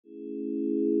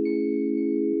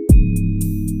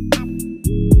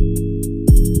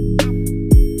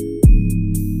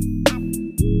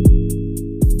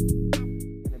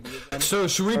So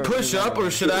should we push up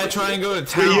or should I try and go to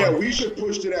town? Yeah, we should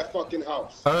push to that fucking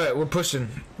house. Alright, we're pushing.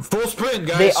 Full sprint,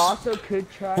 guys. They also could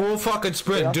try. Full fucking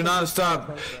sprint. Do not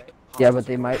stop. Yeah, but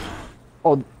they might.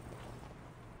 Oh,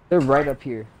 they're right up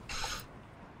here.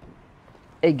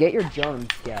 Hey, get your Jones,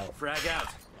 Scout. Frag out.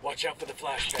 Watch out for the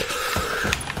flashbang.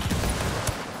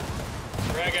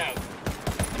 Frag out.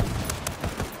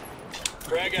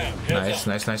 Frag out. Heads Nice,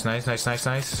 up.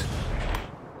 nice.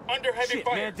 Under heavy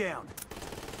fire. Man down.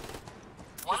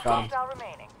 One hostile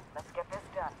remaining. Let's get this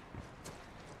done.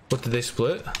 What, did they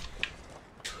split?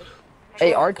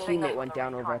 Hey, our teammate went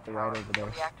down over at the right over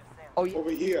there. Oh, yeah.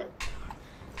 Over here.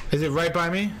 Is it right by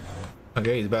me?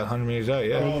 Okay, he's about 100 meters out,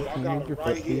 yeah. Oh, I got him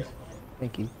right here.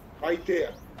 Thank you. Right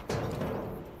there.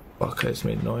 Fuck, I just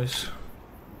made noise.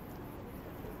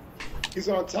 He's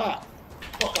on top.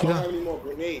 Fuck, I don't have any more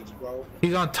grenades, bro.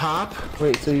 He's on top?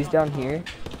 Wait, so he's down here?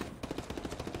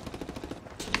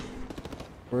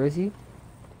 Where is he?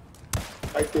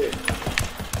 Right there.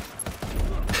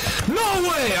 No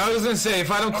way! I was gonna say,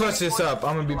 if I don't clutch this up,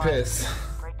 I'm gonna be pissed.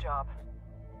 Great job.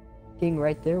 King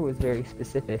right there was very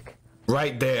specific.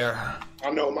 Right there.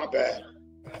 I know, my bad.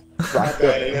 My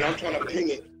bad, and then I'm trying to ping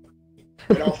it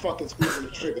without fucking squeezing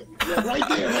the trigger. Yeah, right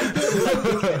there.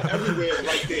 Everywhere is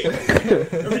right there.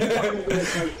 Every fucking where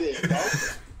is right there, bro.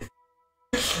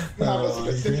 You have a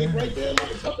specific right there,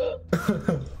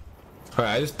 motherfucker.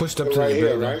 Alright, I just pushed up to Right the here,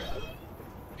 building. right?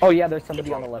 Oh yeah, there's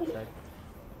somebody on the left side.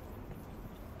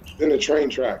 Then the train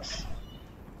tracks.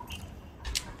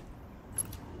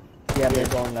 Yeah, they're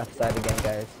going left side again,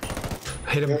 guys.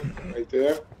 Hit him. Yeah, right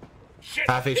there.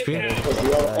 Half HP.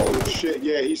 Oh shit,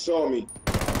 yeah, he saw me.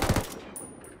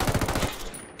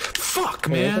 Fuck,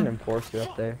 Hey, there's an man. enforcer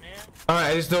up there.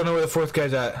 Alright, I just don't know where the fourth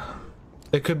guy's at.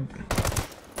 They could...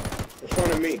 In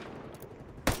front of me.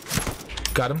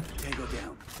 Got him.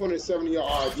 270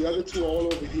 yards. The other two are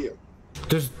all over here.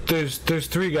 There's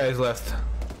 3 guys left.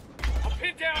 I'm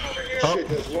pinned down over here. Oh. Shit,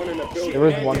 there's one in the building. There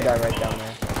was one guy right down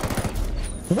there.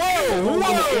 Whoa! They're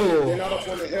Whoa! not up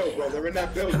on the hill, bro. They're in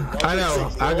that building. Watch I know. the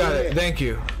six. I They're got all it. there. Thank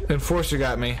you. Enforcer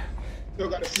got me. Still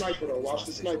got a sniper though. Watch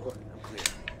the sniper.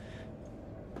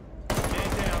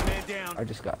 Man down. I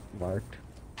just got marked.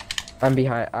 I'm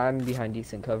behind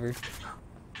decent cover.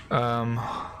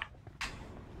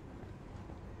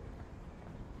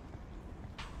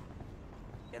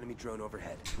 Enemy drone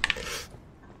overhead.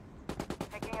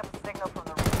 Picking up a signal from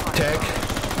the recon. Tech.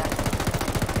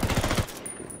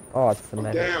 Oh, it's the I'm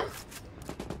medic. down.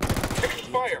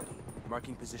 Taking fire.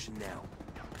 Marking position now.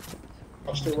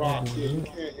 Watch the rock. Yeah, you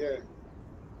can't. Yeah.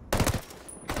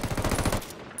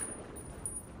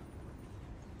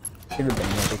 Should have been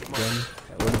medic again.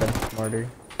 That would have been smarter.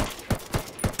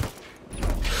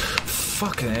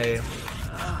 Fucking A.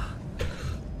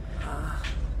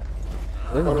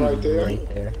 There's One a right dude there. right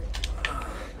there.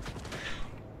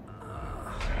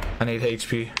 I need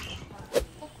HP.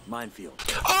 Minefield.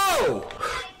 Oh!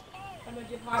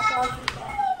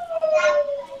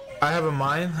 I have a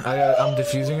mine. I'm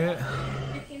defusing it.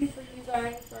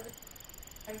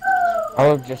 I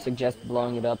would just suggest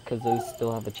blowing it up because they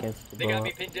still have a chance to They blow got up.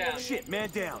 me pinned down. Shit, man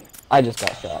down. I just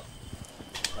got shot.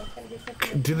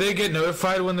 Do they get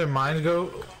notified when their mines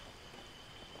go?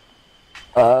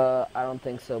 I don't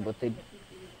think so, but they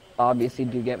obviously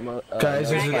do get Guys,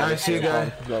 there's a, I see a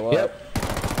guy. Yep.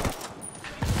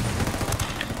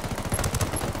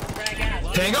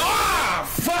 Tango! Ah!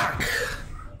 Fuck!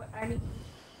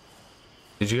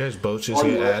 Did you guys both just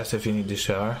get asked if you need to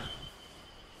shower?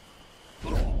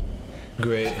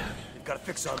 Great. They've got a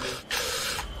fix on me.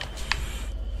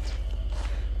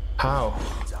 How?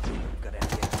 Got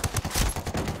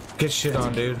ammo. Get shit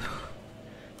on, dude.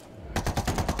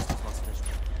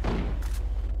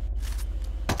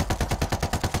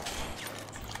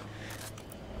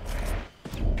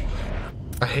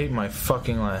 I hate my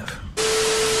fucking life.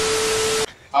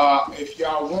 If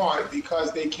y'all want,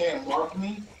 because they can't mark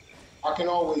me, I can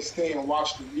always stay and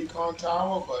watch the recon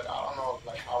tower, but I don't know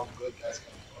like how good that's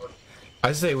gonna work.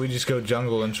 I say we just go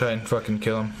jungle and try and fucking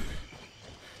kill him.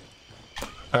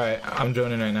 Alright, I'm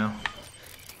droning right now.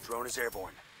 Drone is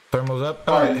airborne. Thermal's up.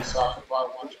 Alright, so I can buy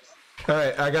one.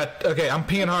 Alright, okay, I'm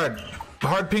pinging hard.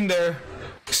 Hard ping there.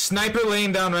 Sniper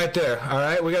laying down right there.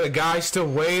 Alright, we got a guy still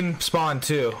way in spawn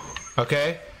too.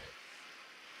 Okay?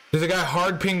 There's a guy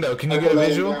hard ping though. Can you get a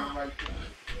visual?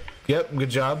 Yep, good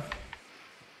job.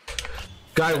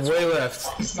 Guy way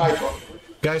left. Sniper.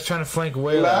 Guy's trying to flank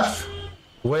way left.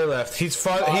 Way left. He's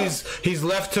far. He's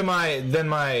left to my than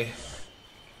my.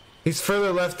 He's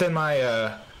further left than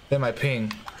my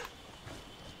ping.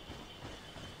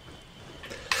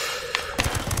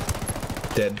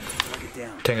 Dead.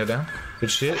 Tango down. Good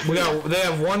shit. They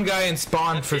have one guy in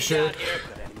spawn for sure.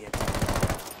 Got enemy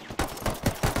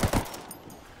attack.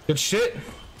 Good shit.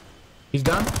 He's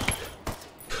done.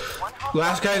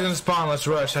 Last guy's in spawn. Let's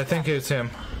rush. I think it's him.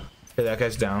 Okay, that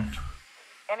guy's down.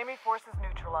 Enemy forces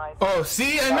neutralized. Oh,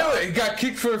 see? I knew it. He got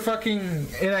kicked for fucking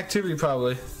inactivity,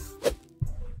 probably.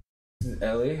 This is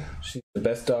Ellie. She's the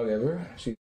best dog ever.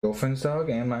 She's my girlfriend's dog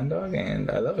and my dog,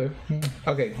 and I love her.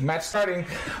 Okay, match starting.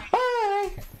 Bye!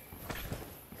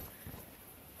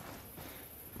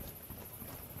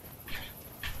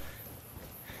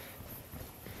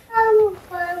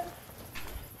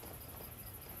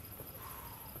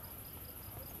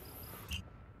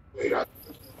 Wait,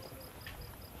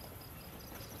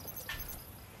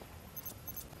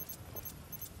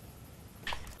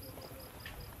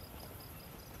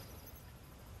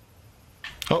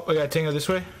 Oh, I got a Tingo this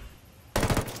way.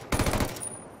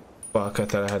 Fuck, I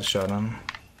thought I had a shot on him.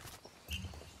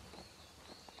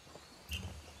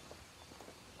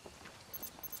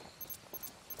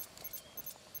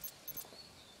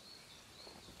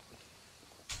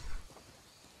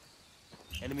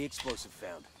 Enemy explosive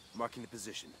found. Marking the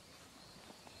position.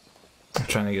 I'm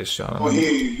trying to get a shot I on don't him.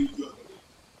 hear you. You good?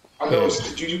 I know. You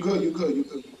good. You good. You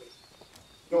good.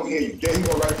 Don't hear you. There you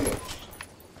go, right there.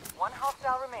 One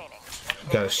hostile remaining.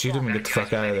 Gotta shoot him and get the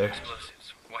fuck out of there.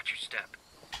 Explosives. Watch your step.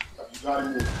 You gotta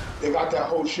move. They got that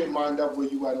whole shit lined up where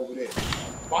you at over there.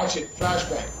 Watch it.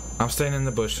 Flashback. I'm staying in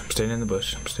the bush. I'm staying in the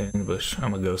bush. I'm staying in the bush.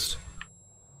 I'm a ghost.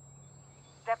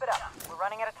 Step it up. We're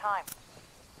running out of time.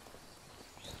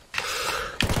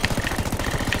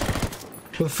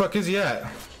 Where the fuck is he at?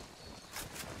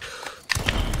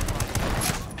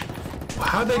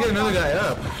 How'd they get another guy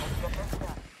up?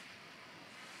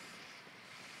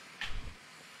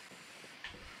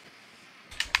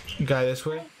 Guy this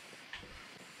way.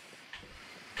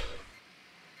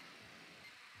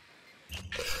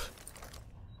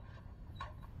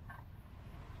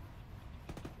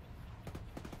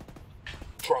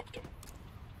 Dropped him.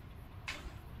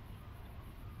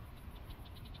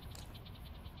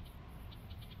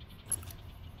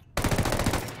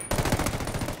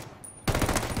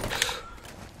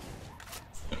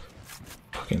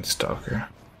 Fucking stalker.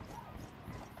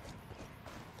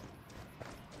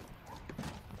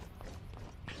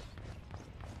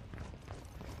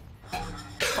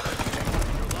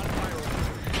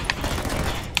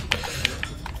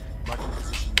 Marking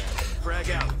position now. Frag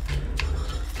out.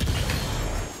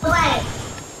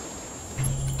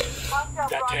 Hostile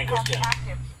That tango's broadcast down.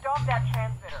 active. Stop that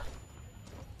transmitter.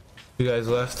 You guys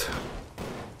left.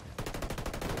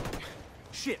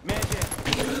 Shit, man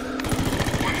down.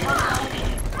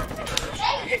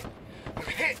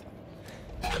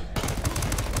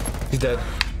 He's dead.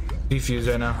 Defuse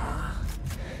right now.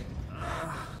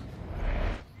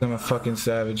 I'm a fucking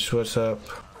savage. What's up?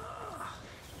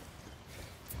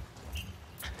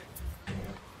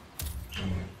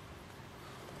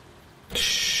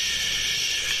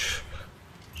 Shh.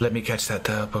 Let me catch that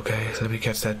dub, okay? Let me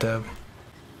catch that dub.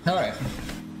 Alright.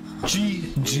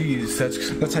 GG's.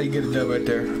 That's how you get a dub right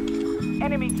there.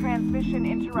 Enemy transmission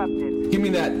interrupted. Give me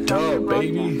that dub,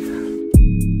 baby.